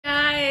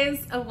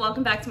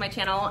welcome back to my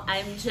channel.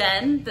 I'm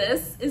Jen.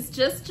 This is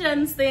just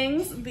Jen's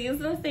things. These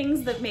are the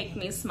things that make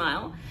me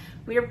smile.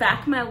 We are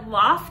back in my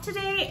loft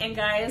today, and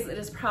guys, it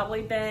has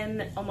probably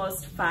been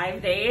almost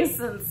 5 days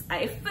since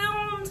I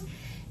filmed,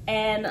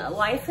 and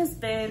life has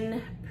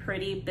been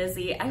pretty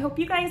busy. I hope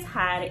you guys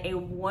had a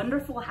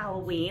wonderful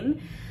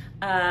Halloween.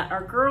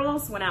 Our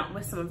girls went out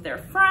with some of their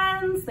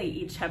friends. They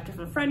each have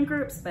different friend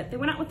groups, but they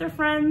went out with their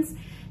friends,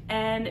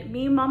 and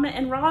me, Mama,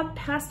 and Rob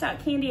passed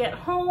out candy at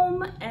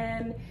home,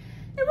 and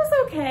it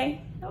was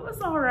okay. It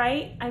was all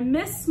right. I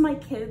miss my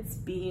kids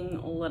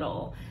being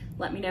little.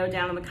 Let me know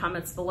down in the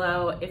comments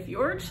below if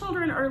your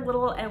children are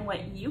little and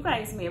what you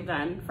guys may have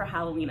done for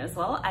Halloween as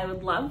well. I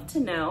would love to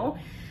know.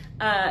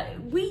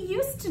 We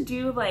used to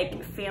do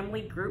like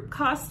family group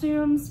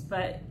costumes,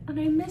 and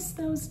I miss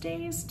those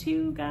days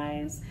too,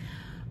 guys.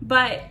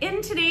 But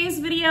in today's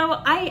video,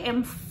 I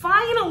am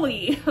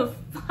finally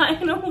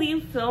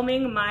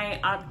filming my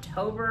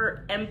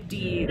October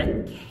empty.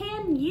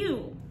 Can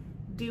you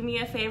do me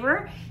a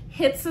favor?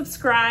 Hit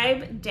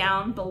subscribe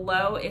down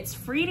below. It's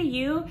free to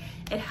you.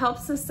 It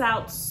helps us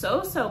out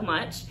so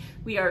much.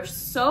 We are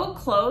so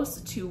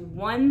close to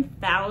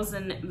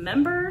 1,000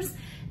 members.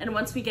 And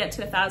once we get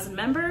to 1,000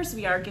 members,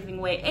 we are giving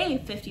away a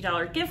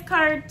 $50 gift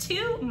card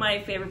to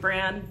my favorite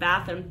brand,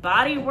 Bath and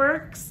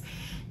Bodyworks.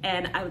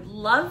 And I would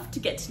love to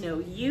get to know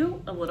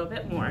you a little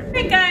bit more.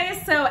 Hey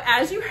guys, so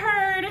as you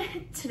heard,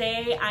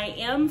 today I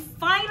am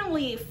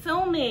finally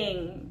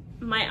filming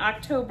my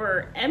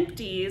October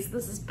empties.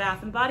 This is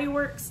Bath and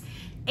Bodyworks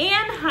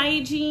and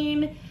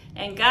Hygiene.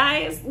 And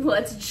guys,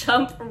 let's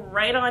jump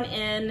right on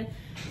in.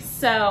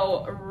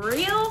 So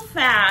real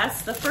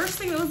fast, the first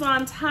thing that was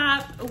on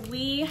top,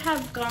 we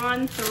have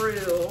gone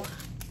through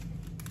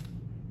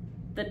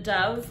the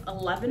Dove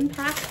 11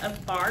 pack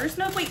of bars.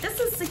 No, wait,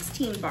 this is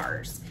 16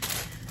 bars.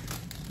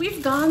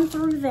 We've gone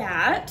through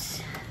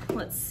that.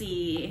 Let's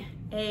see,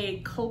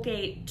 a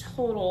Colgate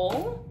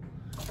Total.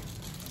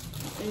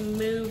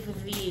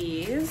 Remove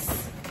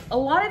these. A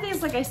lot of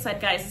these, like I said,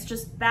 guys, it's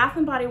just Bath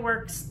and Body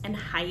Works and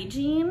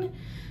Hygiene.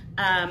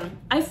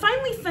 I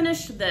finally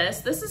finished this.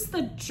 This is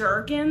the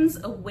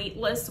Jergens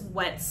Weightless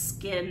Wet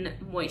Skin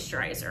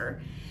Moisturizer.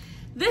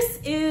 This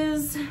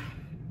is,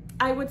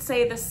 I would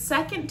say, the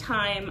second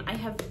time I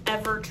have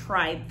ever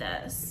tried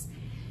this.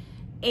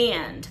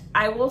 And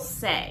I will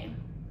say,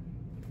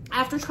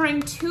 after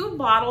trying 2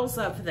 bottles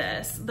of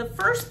this, the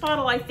first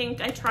bottle I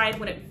think I tried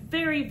when it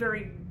very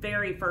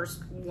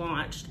first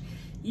launched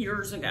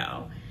years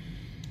ago.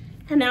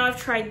 And now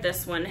I've tried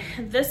this one.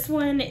 This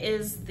one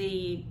is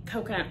the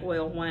coconut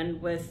oil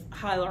one with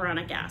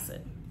hyaluronic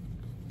acid.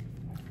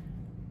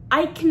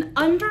 I can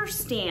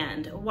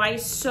understand why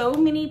so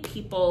many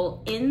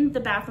people in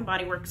the Bath and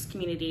Body Works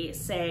community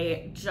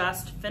say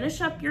just finish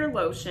up your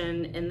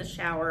lotion in the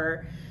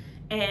shower,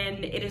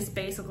 and it is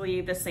basically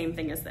the same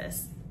thing as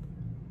this.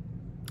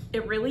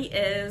 It really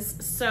is.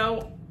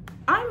 So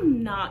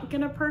I'm not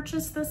gonna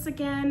purchase this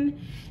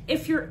again.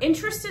 If you're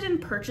interested in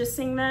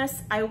purchasing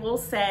this, I will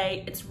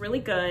say it's really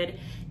good.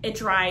 It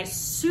dries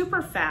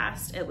super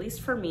fast, at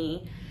least for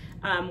me,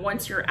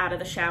 once you're out of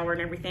the shower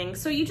and everything.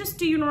 So you just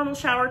do your normal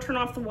shower, turn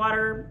off the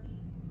water,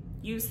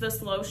 use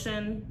this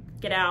lotion,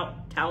 get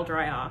out, towel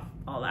dry off,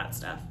 all that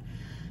stuff.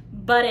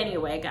 But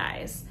anyway,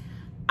 guys,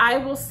 I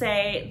will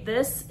say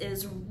this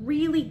is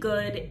really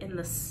good in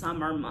the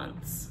summer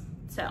months.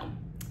 So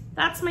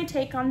that's my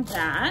take on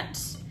that.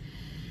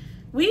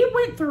 We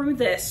went through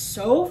this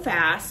so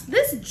fast.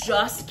 This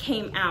just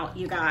came out,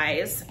 you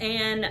guys,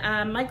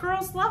 and my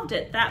girls loved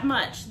it that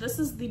much. This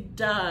is the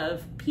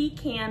Dove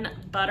Pecan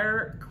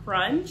Butter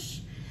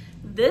Crunch.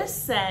 This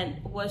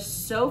scent was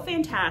so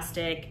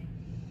fantastic.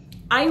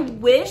 I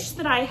wish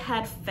that I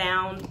had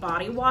found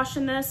body wash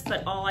in this,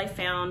 but all I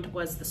found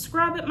was the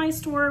scrub at my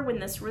store when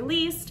this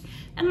released,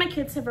 and my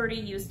kids have already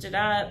used it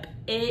up.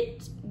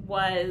 It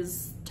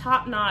was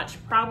top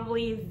notch,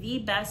 probably the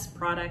best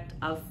product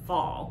of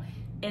fall,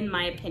 in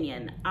my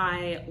opinion.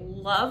 I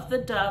love the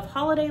Dove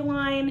holiday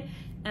line,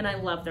 and I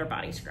love their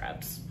body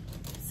scrubs.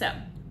 So,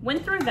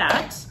 went through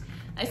that.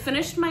 I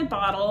finished my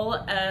bottle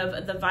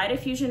of the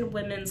Vitafusion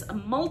Women's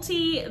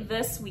Multi.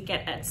 This we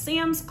get at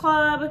Sam's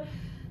Club.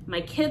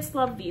 My kids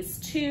love these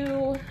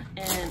too,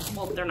 and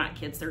well, they're not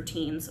kids, they're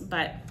teens,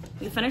 but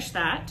we finished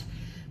that.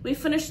 We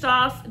finished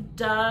off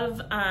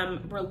Dove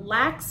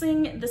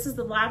Relaxing. This is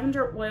the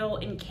lavender oil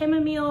and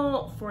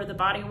chamomile for the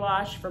body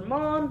wash for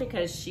Mom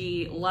because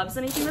she loves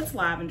anything that's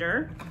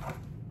lavender.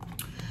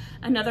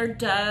 Another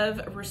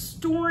Dove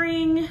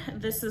Restoring.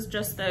 This is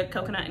just the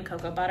coconut and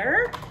cocoa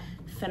butter.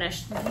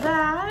 Finished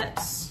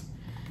that.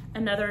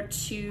 Another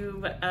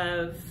tube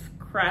of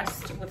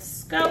Crest with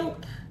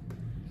Scope.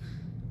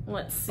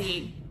 Let's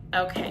see.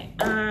 Okay,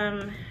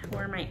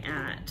 where am I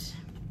at?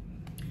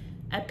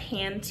 A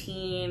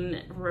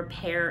Pantene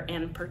Repair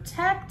and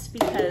Protect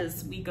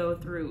because we go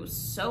through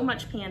so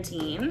much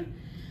Pantene.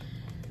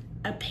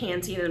 A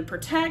Pantene and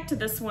Protect.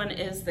 This one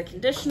is the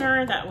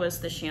conditioner. That was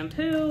the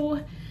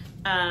shampoo.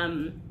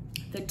 The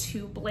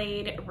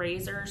 2-blade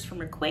razors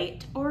from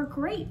Equate are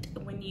great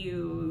when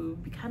you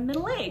become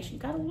middle-aged. You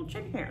got a little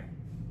chin hair.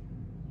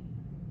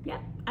 Yeah,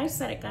 I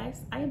said it,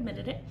 guys. I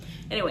admitted it.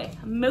 Anyway,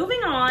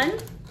 moving on.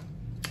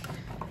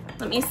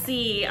 Let me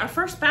see, our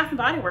first Bath and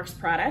Bodyworks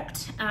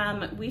product.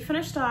 We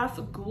finished off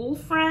Ghoul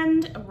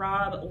Friend.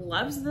 Rob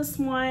loves this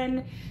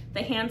one.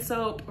 The hand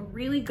soap,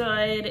 really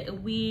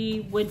good.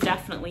 We would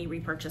definitely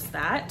repurchase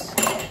that.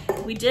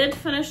 We did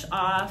finish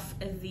off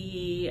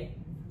the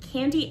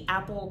Candy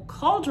Apple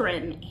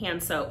Cauldron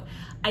hand soap.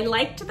 I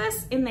liked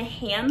this in the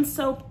hand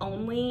soap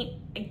only.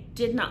 I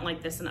did not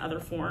like this in other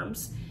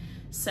forms.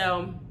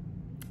 So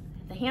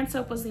the hand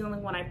soap was the only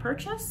one I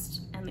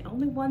purchased and the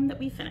only one that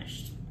we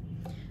finished.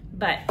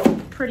 But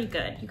pretty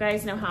good. You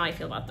guys know how I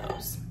feel about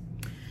those.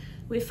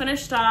 We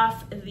finished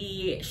off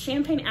the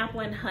Champagne Apple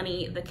and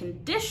Honey, the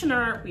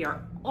conditioner. We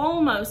are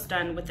almost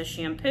done with the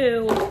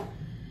shampoo.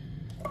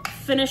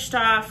 Finished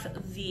off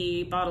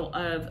the bottle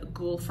of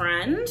Ghoul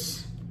Friend.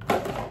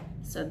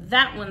 So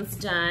that one's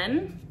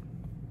done.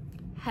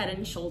 Head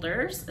and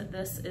Shoulders.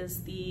 This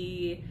is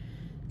the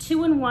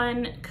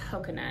 2-in-1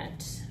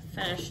 coconut.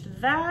 Finished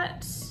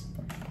that.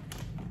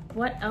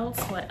 What else?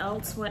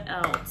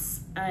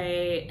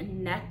 A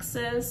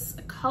Nexus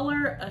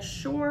Color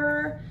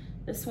Assure.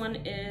 This one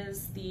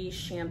is the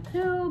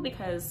shampoo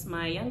because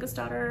my youngest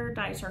daughter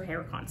dyes her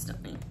hair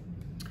constantly.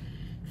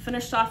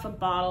 Finished off a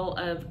bottle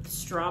of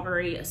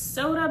Strawberry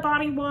Soda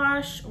body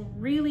wash.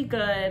 Really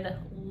good.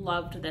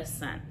 Loved this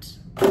scent.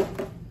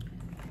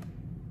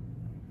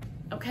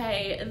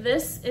 Okay,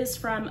 this is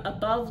from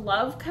Above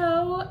Love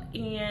Co.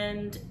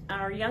 And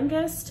our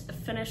youngest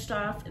finished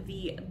off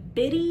the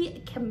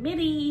Biddy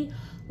Committee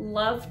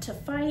Love to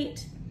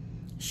Fight.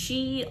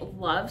 She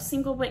loves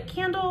single wick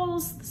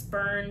candles. This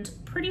burned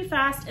pretty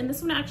fast, and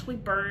this one actually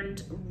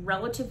burned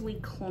relatively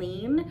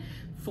clean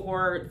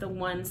for the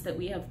ones that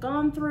we have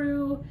gone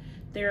through.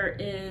 There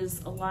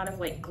is a lot of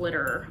like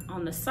glitter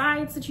on the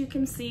sides that you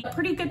can see.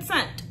 Pretty good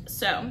scent,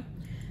 so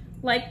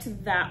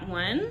liked that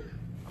one.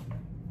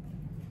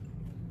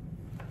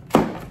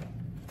 I'll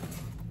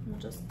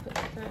just put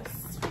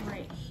this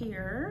right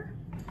here.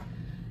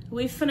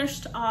 We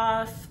finished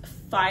off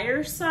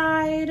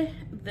Fireside.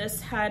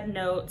 This had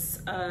notes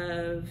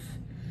of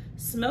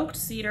smoked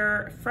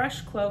cedar,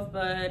 fresh clove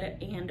bud,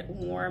 and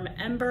warm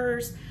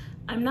embers.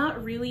 I'm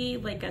not really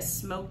like a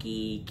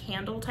smoky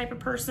candle type of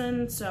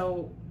person,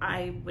 so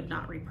I would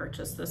not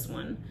repurchase this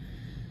one.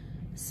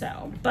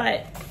 So,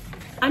 but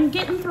I'm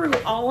getting through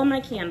all of my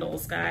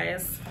candles,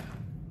 guys.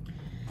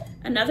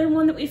 Another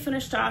one that we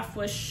finished off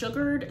was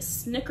Sugared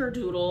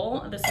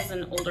Snickerdoodle. This is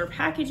an older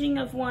packaging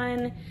of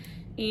one.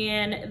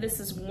 And this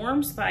is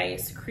Warm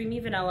Spice, Creamy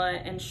Vanilla,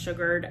 and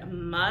Sugared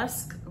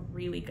Musk.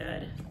 Really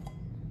good.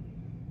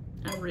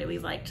 I really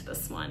liked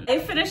this one. I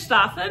finished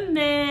off a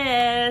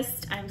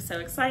mist. I'm so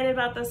excited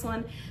about this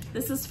one.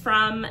 This is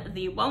from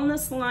the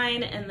Wellness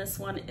line, and this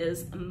one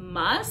is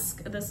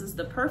Musk. This is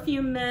the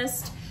perfume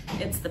mist.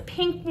 It's the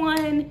pink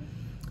one.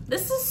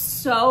 This is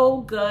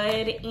so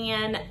good,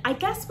 and I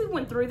guess we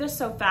went through this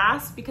so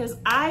fast because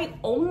I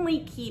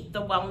only keep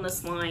the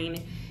Wellness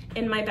line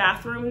in my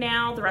bathroom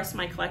now. The rest of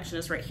my collection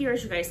is right here,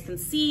 as you guys can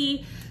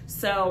see.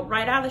 So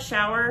right out of the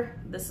shower,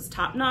 this is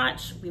top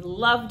notch. We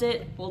loved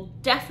it. We'll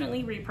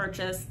definitely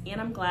repurchase,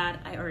 and I'm glad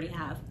I already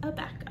have a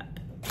backup.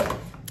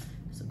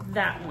 So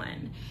that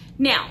one.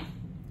 Now,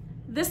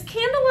 this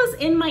candle is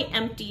in my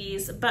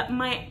empties, but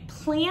my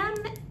plan,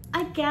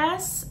 I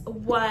guess,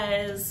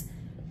 was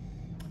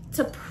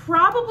to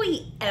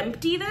probably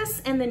empty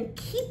this and then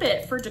keep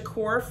it for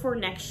decor for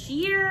next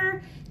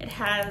year. It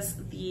has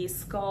the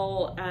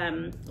skull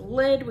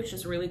lid, which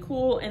is really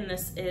cool, and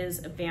this is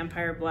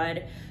Vampire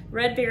Blood,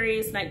 Red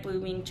Berries, Night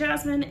Blooming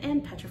Jasmine,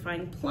 and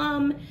Petrifying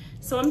Plum.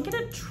 So I'm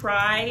gonna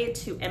try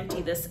to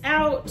empty this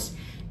out,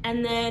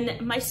 and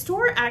then my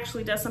store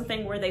actually does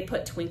something where they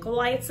put twinkle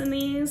lights in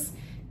these,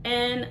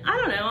 and I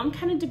don't know, I'm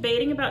kind of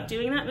debating about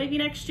doing that maybe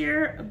next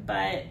year,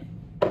 but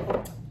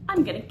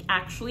I'm gonna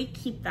actually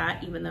keep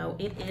that even though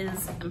it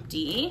is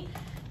empty.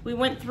 We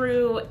went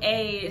through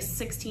a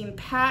 16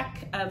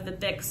 pack of the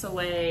Bic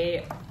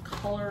Soleil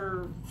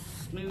Color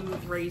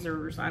Smooth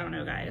Razors. I don't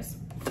know, guys.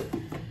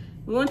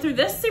 We went through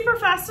this super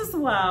fast as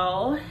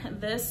well.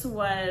 This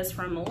was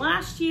from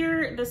last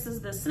year. This is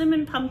the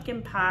Cinnamon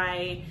Pumpkin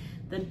Pie,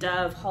 the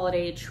Dove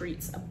Holiday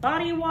Treats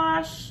Body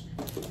Wash.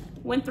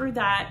 Went through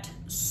that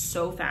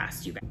so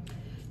fast, you guys.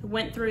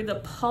 Went through the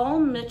Paul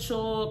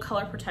Mitchell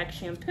Color Protect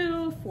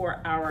Shampoo for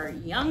our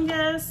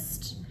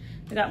youngest.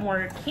 We got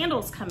more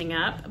candles coming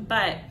up,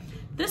 but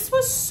this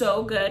was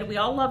so good. We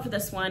all loved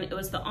this one. It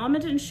was the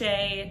Almond and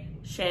Shea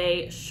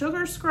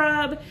Sugar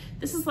Scrub.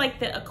 This is like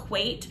the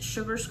Equate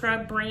Sugar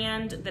Scrub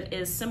brand that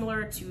is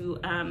similar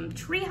to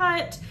Tree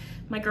Hut.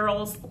 My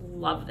girls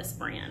love this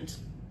brand.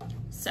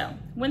 So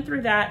went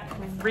through that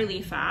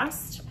really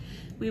fast.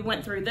 We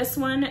went through this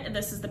one.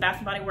 This is the Bath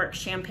and Bodyworks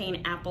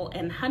Champagne Apple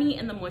and Honey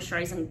in the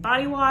Moisturizing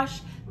Body Wash.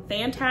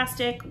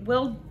 Fantastic.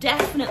 Will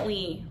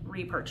definitely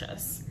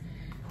repurchase.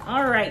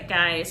 All right,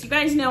 guys. You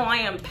guys know I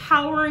am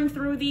powering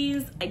through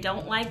these. I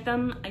don't like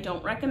them. I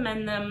don't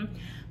recommend them.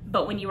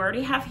 But when you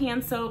already have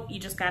hand soap, you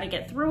just got to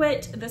get through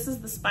it. This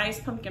is the Spice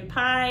Pumpkin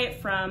Pie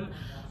from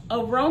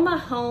Aroma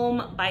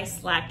Home by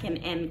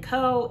Slatkin and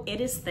Co.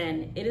 It is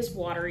thin, it is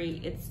watery,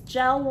 it's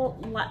gel.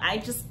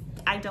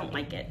 I don't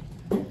like it.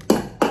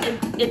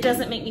 It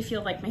doesn't make me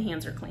feel like my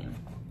hands are clean.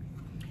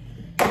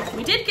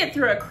 We did get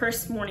through a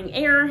Crisp Morning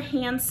Air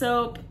hand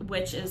soap,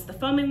 which is the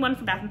foaming one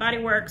from Bath and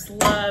Bodyworks.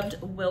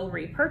 Loved, will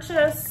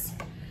repurchase.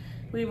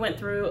 We went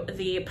through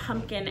the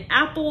Pumpkin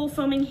Apple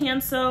foaming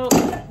hand soap.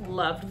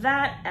 Loved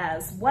that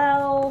as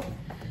well.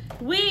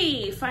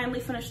 We finally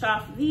finished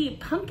off the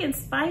Pumpkin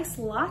Spice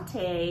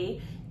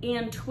Latte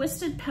and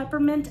Twisted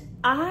Peppermint.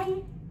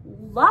 I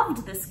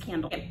loved this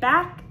candle. Get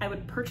back, I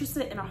would purchase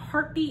it in a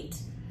heartbeat.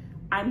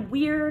 I'm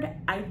weird,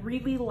 I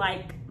really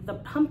like the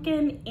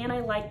pumpkin and I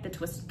like the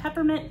Twisted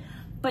Peppermint,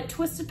 but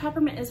Twisted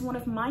Peppermint is one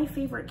of my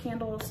favorite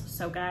candles.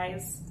 So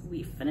guys,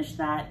 we finished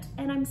that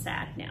and I'm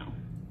sad now.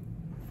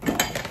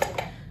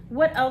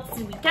 What else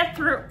did we get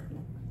through?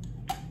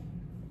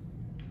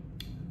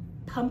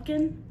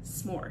 Pumpkin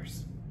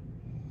s'mores.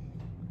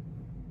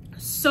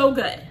 So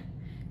good.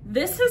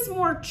 This has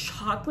more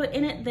chocolate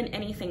in it than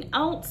anything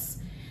else.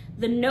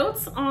 The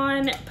notes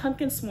on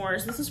pumpkin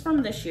s'mores, this is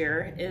from this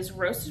year, is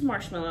roasted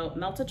marshmallow,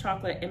 melted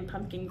chocolate, and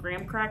pumpkin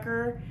graham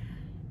cracker.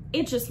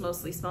 It just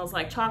mostly smells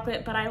like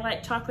chocolate, but I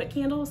like chocolate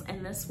candles,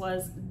 and this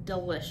was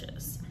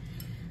delicious.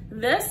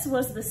 This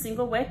was the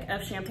single wick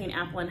of champagne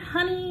apple and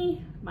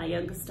honey. My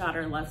youngest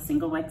daughter loves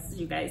single wicks, as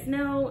you guys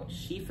know.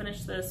 She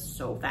finished this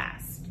so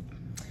fast.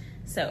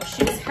 So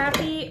she's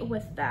happy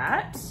with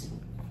that.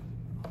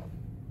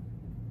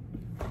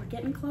 We're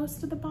getting close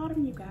to the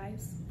bottom, you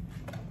guys.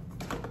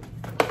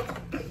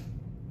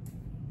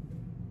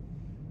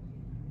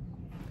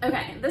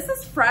 Okay, this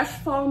is Fresh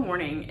Fall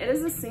Morning. It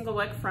is a single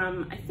wick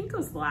from, I think it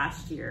was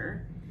last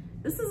year.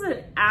 This is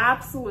an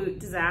absolute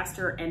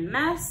disaster and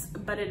mess,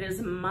 but it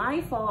is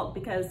my fault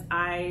because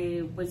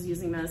I was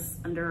using this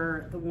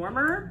under the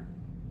warmer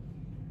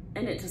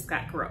and it just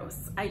got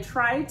gross. I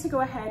tried to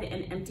go ahead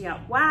and empty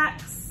out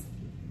wax.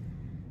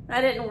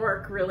 That didn't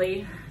work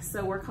really,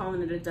 so we're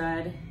calling it a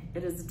dud.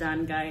 It is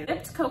done, guys.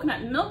 Dipped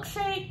coconut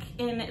milkshake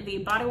in the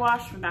body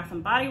wash from Bath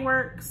and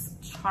Bodyworks.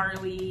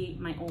 Charlie,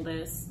 my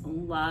oldest,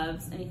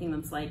 loves anything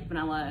that's like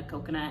vanilla,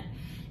 coconut,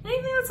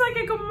 anything that's like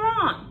a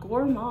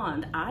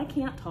gourmand. I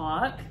can't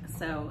talk,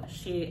 so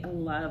she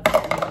loved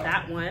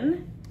that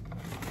one.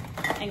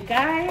 And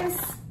guys,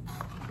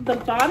 the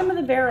bottom of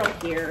the barrel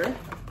here,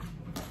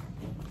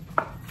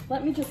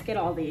 let me just get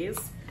all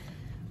these.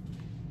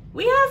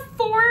 We have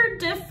 4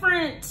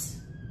 different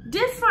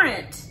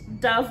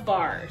Dove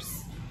bars.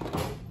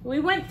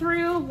 We went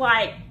through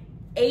like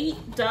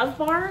 8 Dove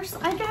bars,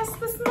 I guess,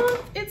 this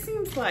month, it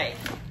seems like.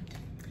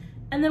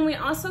 And then we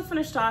also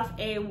finished off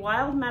a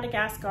Wild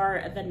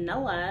Madagascar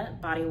Vanilla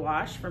body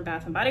wash from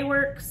Bath and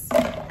Bodyworks.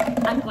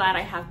 I'm glad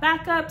I have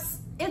backups.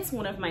 It's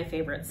one of my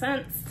favorite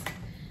scents.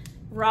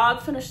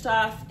 Rob finished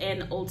off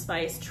an Old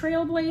Spice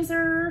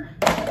Trailblazer.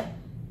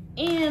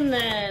 And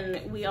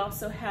then we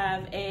also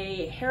have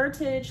a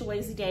Heritage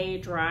Lazy Day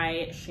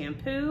Dry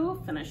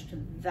Shampoo. Finished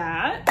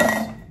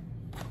that.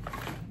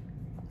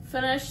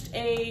 Finished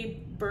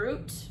a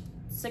Brute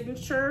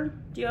Signature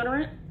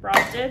deodorant, Rob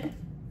did.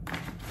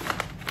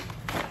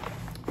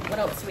 What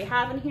else do we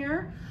have in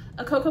here?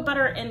 A Cocoa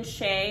Butter and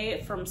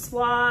Shea from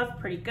Suave,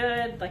 pretty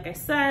good, like I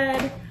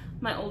said.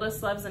 My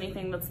oldest loves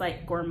anything that's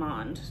like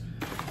gourmand.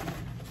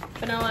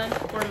 Vanilla,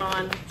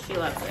 gourmand, she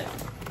loves it.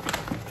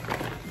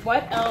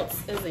 What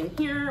else is in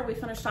here? We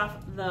finished off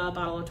the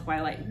bottle of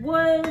Twilight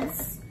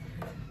Woods.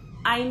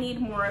 I need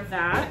more of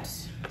that.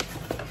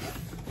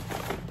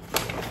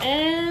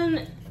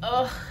 And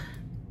a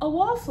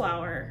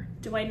wallflower.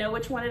 Do I know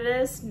which one it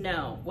is?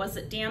 No. Was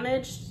it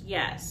damaged?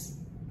 Yes.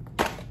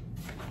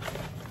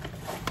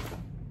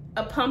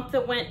 A pump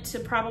that went to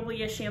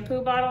probably a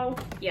shampoo bottle?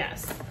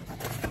 Yes.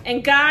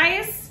 And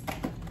guys,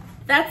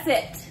 that's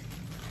it.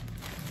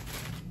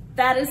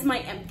 That is my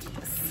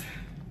empties.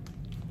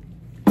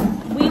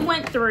 We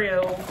went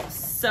through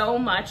so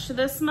much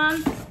this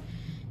month,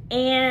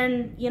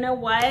 and you know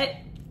what?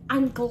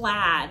 I'm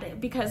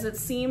glad, because it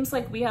seems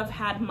like we have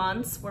had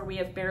months where we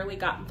have barely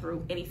gotten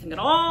through anything at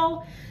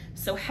all.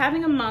 So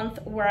having a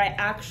month where I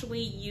actually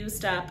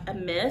used up a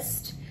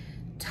mist,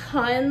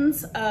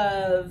 tons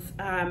of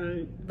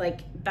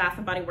like Bath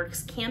and Body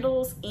Works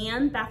candles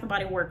and Bath and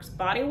Body Works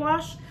body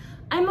wash,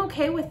 I'm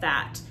okay with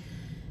that.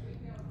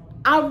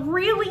 I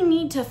really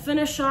need to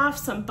finish off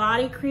some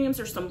body creams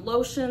or some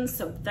lotions,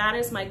 so that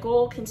is my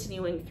goal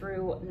continuing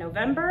through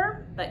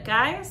November. But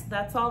guys,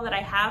 that's all that I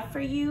have for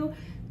you.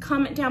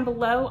 Comment down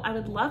below. I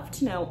would love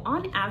to know,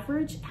 on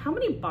average, how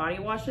many body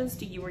washes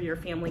do you or your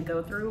family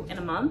go through in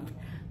a month?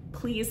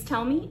 Please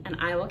tell me, and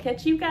I will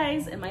catch you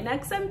guys in my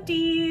next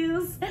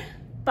empties.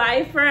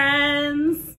 Bye, friends.